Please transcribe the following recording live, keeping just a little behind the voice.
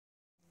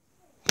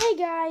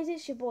guys,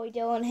 it's your boy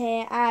Dylan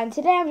here, and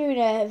today I'm doing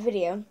a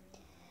video,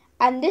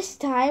 and this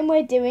time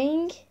we're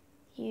doing,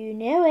 you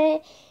know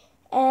it,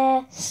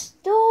 a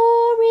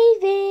story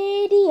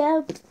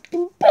video.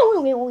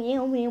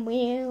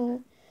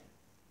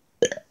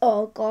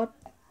 Oh god,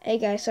 hey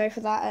guys, sorry for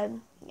that.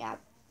 Yeah,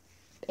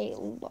 ate a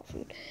lot of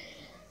food.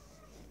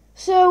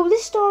 So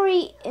this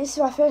story is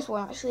my first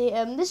one actually.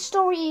 This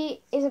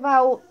story is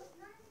about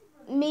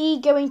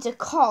me going to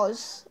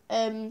Kos,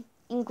 in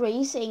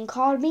Greece, in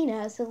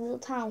Carmina, it's a little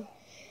town.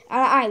 And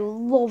I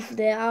loved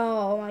it.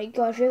 Oh my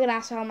god, if you're gonna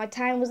ask how my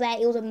time was there,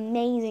 it was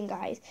amazing,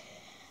 guys.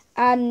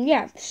 And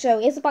yeah, so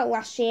it's about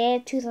last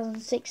year,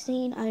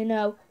 2016. I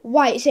know.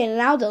 Why are you saying it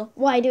now, though?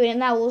 Why are you doing it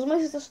now? Well,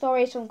 most of the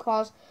stories from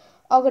Kos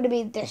are gonna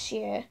be this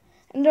year.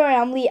 And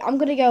don't worry, I'm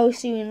gonna go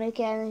soon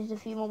again in a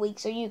few more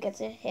weeks, so you get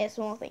to hear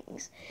some more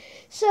things.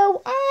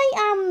 So I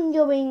am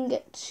going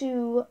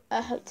to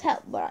a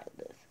hotel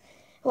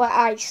where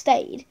I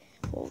stayed.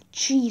 Oh,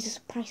 Jesus,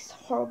 the price is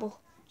horrible.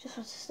 Just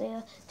had to stay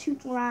there.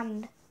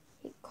 £2,000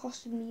 it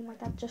costed me and my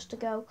dad just to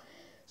go.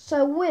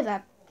 So with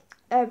that,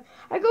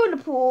 I go in the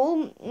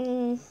pool,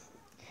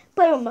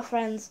 play with my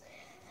friends.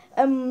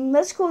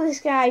 Let's call this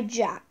guy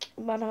Jack,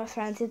 one of my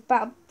friends. He's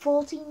about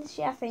 14 this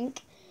year, I think.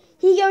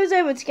 He goes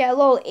over to get a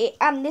lolly,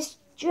 and this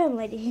German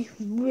lady,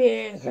 who's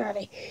really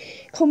girly,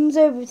 comes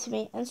over to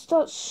me and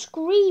starts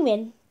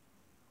screaming.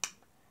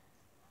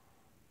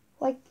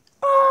 Like,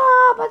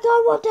 oh my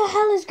god, what the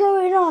hell is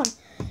going on?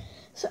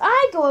 So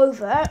I go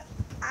over,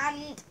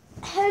 and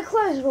her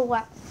clothes were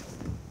wet.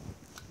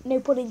 No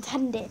pun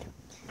intended.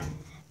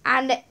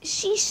 And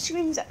she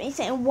screams at me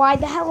saying, why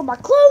the hell are my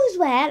clothes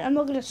wet? I'm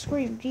not going to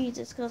scream,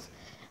 Jesus, because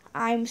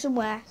I'm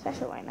somewhere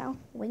special right now.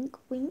 Wink,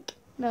 wink.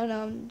 No,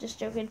 I'm just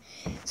joking.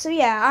 So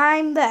yeah,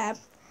 I'm there.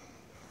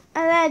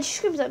 And then she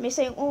screams at me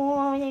saying,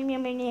 oh,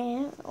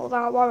 yeah, all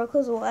that, why my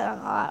clothes are wet,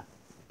 and all that.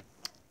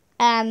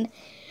 And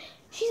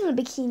she's in a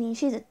bikini.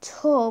 She's a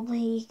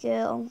tubby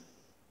girl.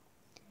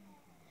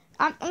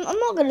 I'm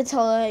not going to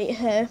tell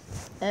her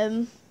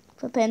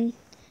flipping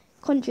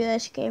country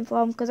that she came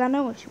from, because I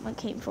know where she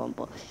came from.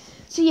 But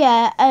so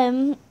yeah,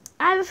 I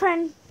have a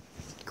friend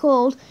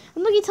called,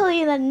 I'm not going to tell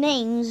you their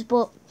names,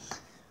 but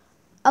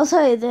I'll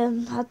tell you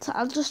them.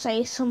 I'll just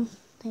say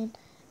something.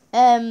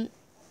 Caden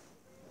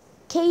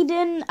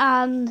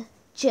and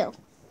Jill.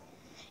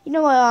 You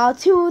know what are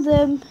two of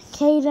them,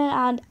 Caden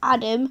and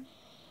Adam,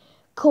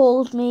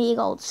 called me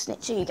Gold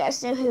Snitch, so you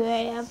guys know who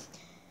I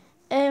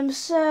am.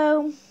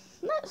 So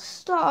let's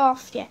start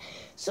off, yeah.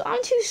 So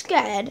I'm too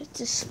scared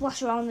to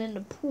splash around in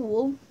the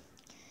pool.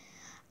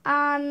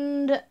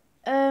 And,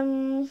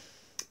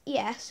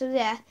 yeah, so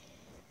yeah.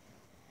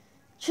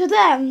 So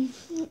then,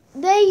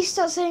 they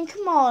start saying,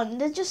 come on,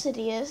 they're just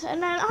idiots.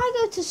 And then I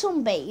go to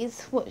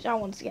sunbathe, which I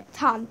want to get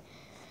tan.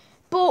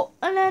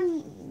 And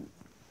then,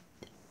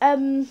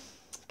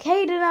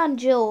 Caden and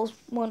Jill's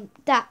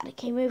dad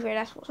came over and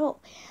asked what's up.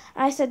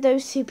 And I said,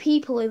 those two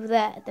people over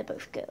there, they're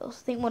both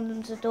girls. I think one of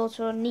them's a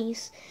daughter or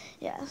niece.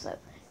 Yeah, so,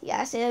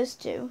 yeah, I say those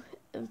two,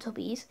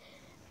 tubbies.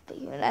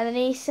 And then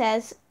he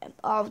says,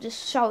 oh,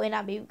 just shouting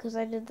at me because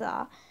I did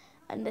that,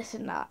 and this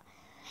and that.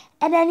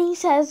 And then he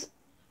says,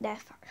 they're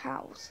fat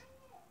cows.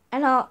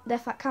 And they're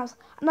fat cows.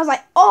 And I was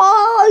like,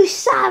 oh,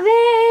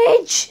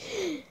 savage!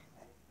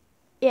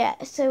 Yeah,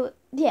 so,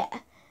 yeah.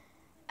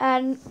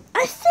 And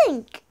I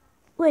think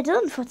we're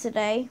done for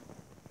today.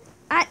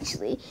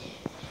 Actually,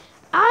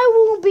 I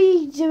will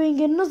be doing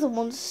another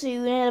one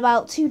soon in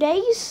about 2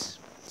 days.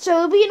 So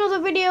there'll be another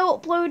video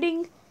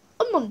uploading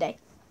on Monday.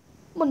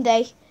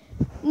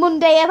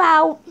 Monday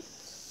about,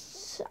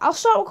 I'll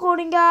start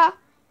recording at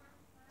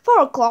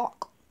 4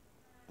 o'clock.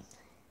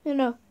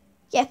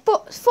 Yeah,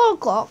 4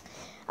 o'clock.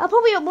 I'll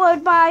probably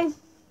upload by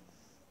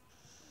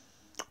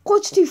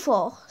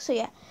 4:45. So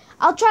yeah,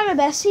 I'll try my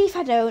best, see if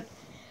I don't.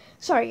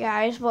 Sorry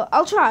guys, but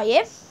I'll try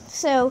it.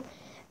 So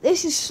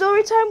this is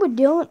story time with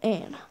Dylan,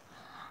 and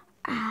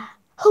I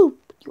hope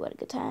you had a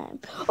good time.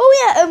 Oh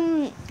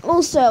yeah,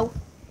 also,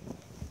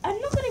 I'm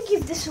not going to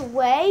give this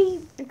away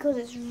because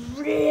it's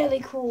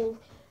really cool.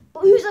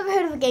 But who's ever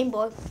heard of a Game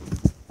Boy?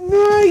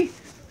 No!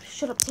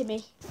 Shut up,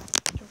 Timmy.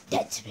 You're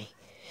dead to me.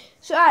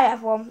 So I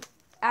have one.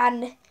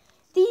 And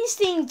these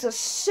things are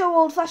so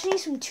old-fashioned.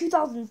 These from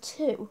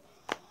 2002.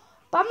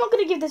 But I'm not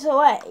going to give this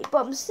away.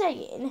 But I'm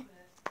saying,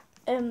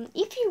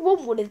 if you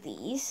want one of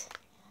these,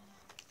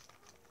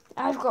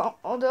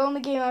 the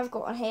only game I've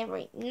got on here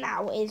right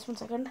now is, one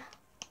second.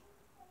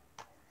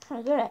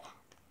 How do I get it?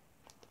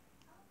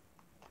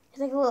 It's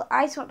like a little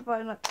item at the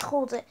bottom that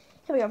holds it.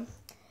 Here we go.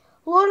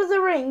 Lord of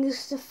the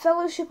Rings, The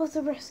Fellowship of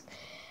the Ring.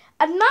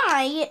 And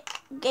my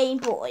Game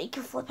Boy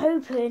can flip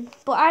open,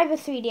 but I have a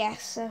 3DS,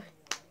 so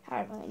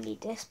I don't really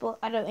need this, but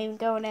I don't even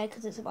go in there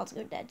because it's about to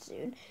go dead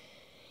soon.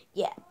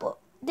 Yeah, but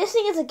this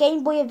thing is a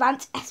Game Boy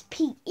Advance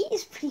SP. It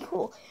is pretty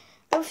cool.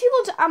 But if you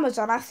go to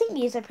Amazon, I think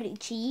these are pretty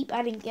cheap.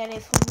 I didn't get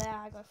it from there,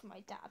 I got it from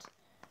my dad.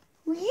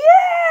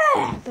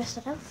 Yeah! Best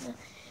of ever.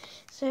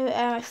 So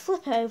I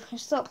flip it open and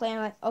start playing,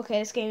 like, okay,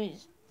 this game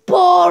is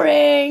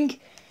boring.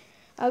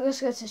 I'll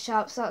just go to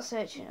shop, start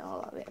searching and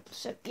all that bit.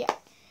 So yeah,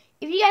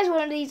 if if you guys want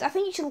one of these, I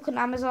think you should look on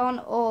Amazon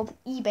or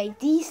eBay.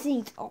 These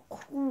things are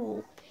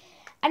cool.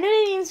 I know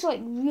they mean it's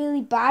like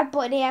really bad,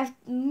 but they have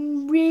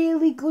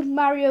really good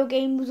Mario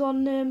games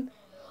on them.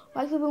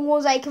 Like flipping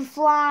ones that you can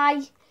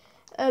fly,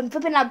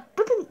 flipping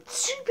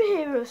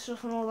superhero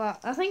stuff and all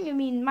that. I think you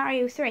mean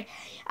Mario 3.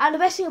 And the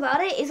best thing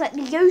about it is like the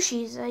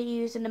Yoshis I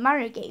use in the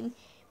Mario game.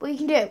 What you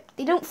can do,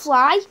 they don't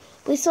fly,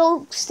 they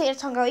still stay at a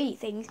tongue or eat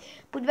things.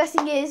 But the best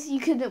thing is,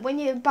 you can, when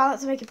you're about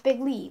to make a big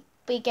leap,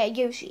 but you get a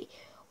Yoshi,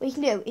 what you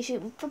can do is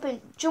you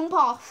flipping jump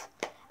off,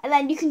 and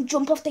then you can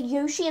jump off the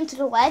Yoshi into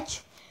the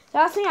ledge. So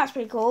I think that's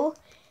pretty cool.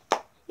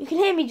 You can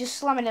hear me just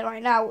slamming it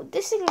right now.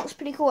 This thing looks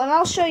pretty cool, and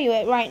I'll show you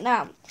it right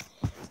now.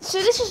 So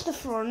this is the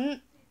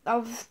front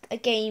of a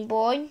Game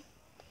Boy.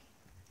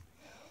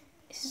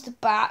 This is the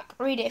back.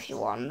 Read it if you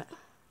want.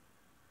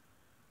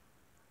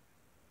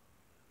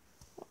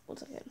 1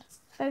 second.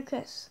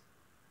 Focus.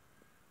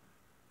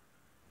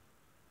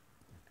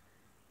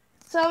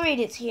 So I'll read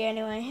it to you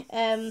anyway.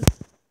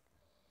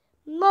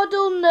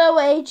 Model No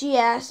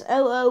AGS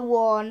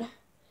 001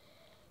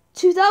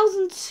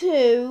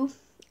 2002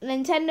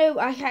 Nintendo.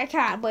 I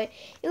can't, but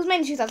it was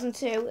made in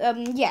 2002.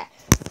 Yeah.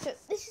 So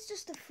this is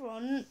just the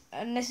front,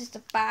 and this is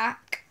the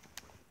back.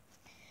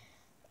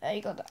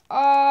 You got the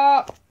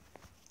art.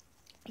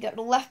 You got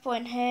the left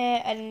button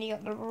here, and then you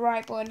got the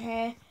right button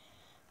here,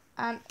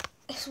 and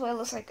this is what it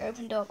looks like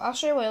opened up. I'll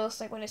show you what it looks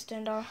like when it's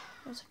turned on.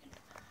 1 second.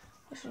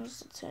 Which one's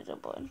the turned on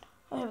button?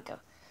 Oh, here we go.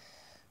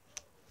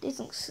 These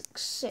things look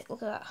sick.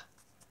 Look at that.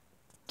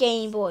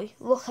 Game Boy.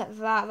 Look at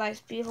that.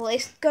 That's beautiful.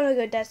 It's gonna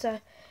go dead so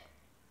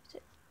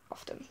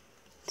often.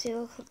 See,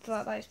 look at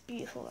that. That's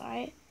beautiful,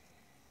 right?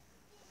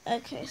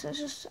 Okay, so it's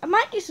just I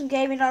might do some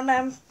gaming on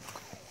them.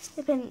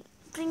 They've been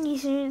thingy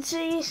soon.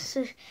 See,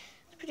 so it's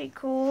pretty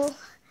cool.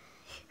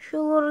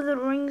 Sure, Lord of the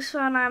Rings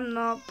fan, I'm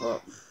not,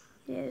 but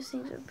yeah, these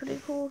things are pretty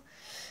cool.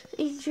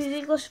 You can choose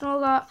English and all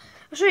that.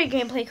 I'll show you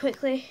gameplay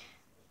quickly.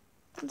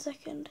 1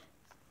 second.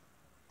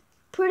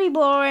 Pretty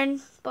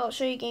boring, but I'll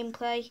show you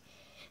gameplay.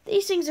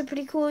 These things are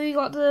pretty cool. You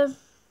got here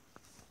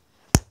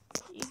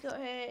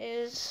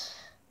is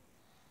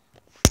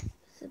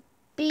the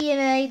B and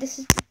A. This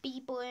is the B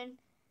button.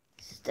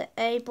 This is the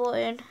A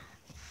button.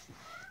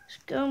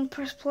 Just go and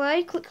press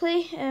play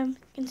quickly.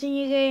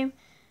 Continue game.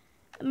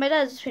 And my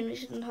dad's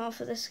finished in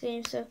half of this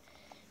game, so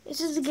this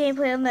is the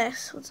gameplay on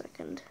this. 1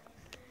 second.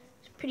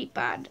 It's pretty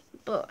bad,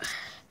 but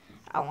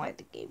I don't like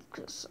the game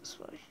because that's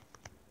why.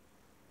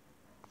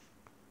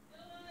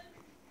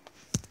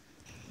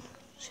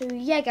 So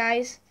yeah,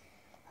 guys,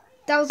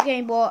 that was the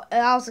Game Boy.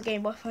 That was the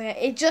Game Boy for you.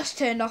 It just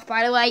turned off,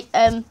 by the way,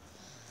 because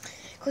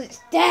it's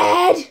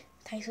dead.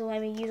 Thanks for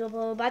letting me use up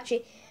all the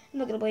battery. I'm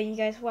not gonna blame you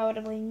guys. Why would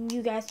I blame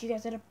you guys? You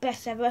guys are the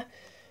best ever.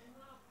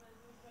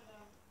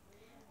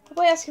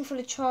 I'll be asking for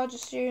the charger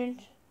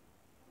soon.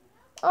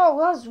 Oh,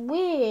 that's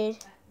weird.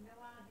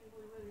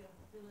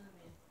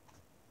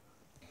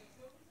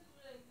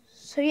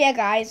 So yeah,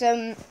 guys,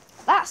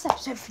 that's the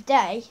episode for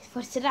today.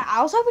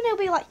 I was hoping it'll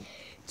be like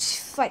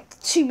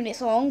 2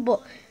 minutes long,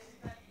 but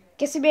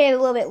guess it made a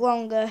little bit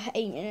longer,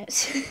 8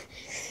 minutes.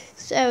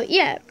 So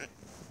yeah,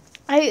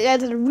 I hope you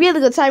guys had a really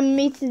good time with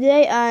me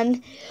today,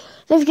 and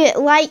don't forget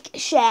to like,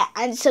 share,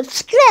 and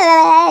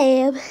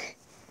subscribe.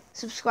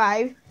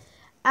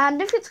 And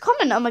don't forget to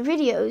comment on my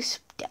videos.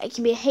 It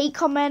can be a hate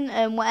comment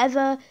and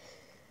whatever.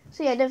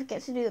 So yeah, don't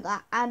forget to do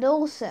that. And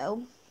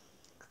also,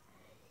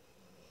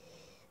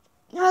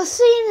 I'll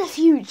see in the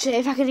future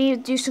if I can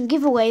even do some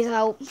giveaways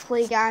out for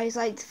you guys.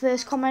 Like the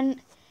first comment,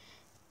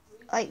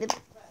 like the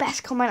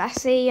best comment I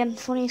see, and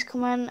funniest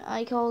comment,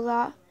 like all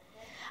that.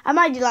 I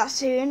might do that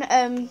soon.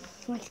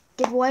 Like a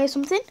giveaway or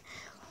something.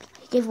 Like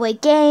a giveaway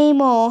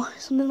game or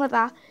something like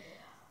that.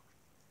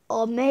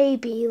 Or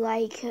maybe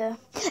like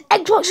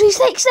Xbox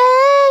 360!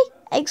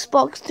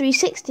 Xbox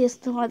 360 or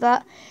something like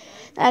that.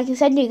 I can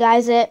send you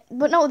guys it,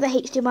 but not with the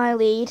HDMI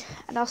lead.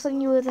 And I'll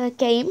send you with a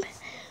game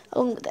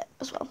along with it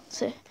as well.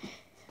 So,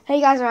 are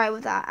you guys alright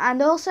with that?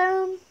 And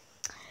also,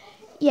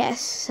 yes,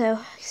 so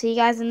see you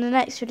guys in the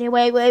next video.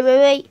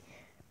 Wait.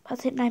 I'll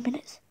take 9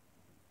 minutes.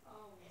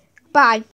 Bye.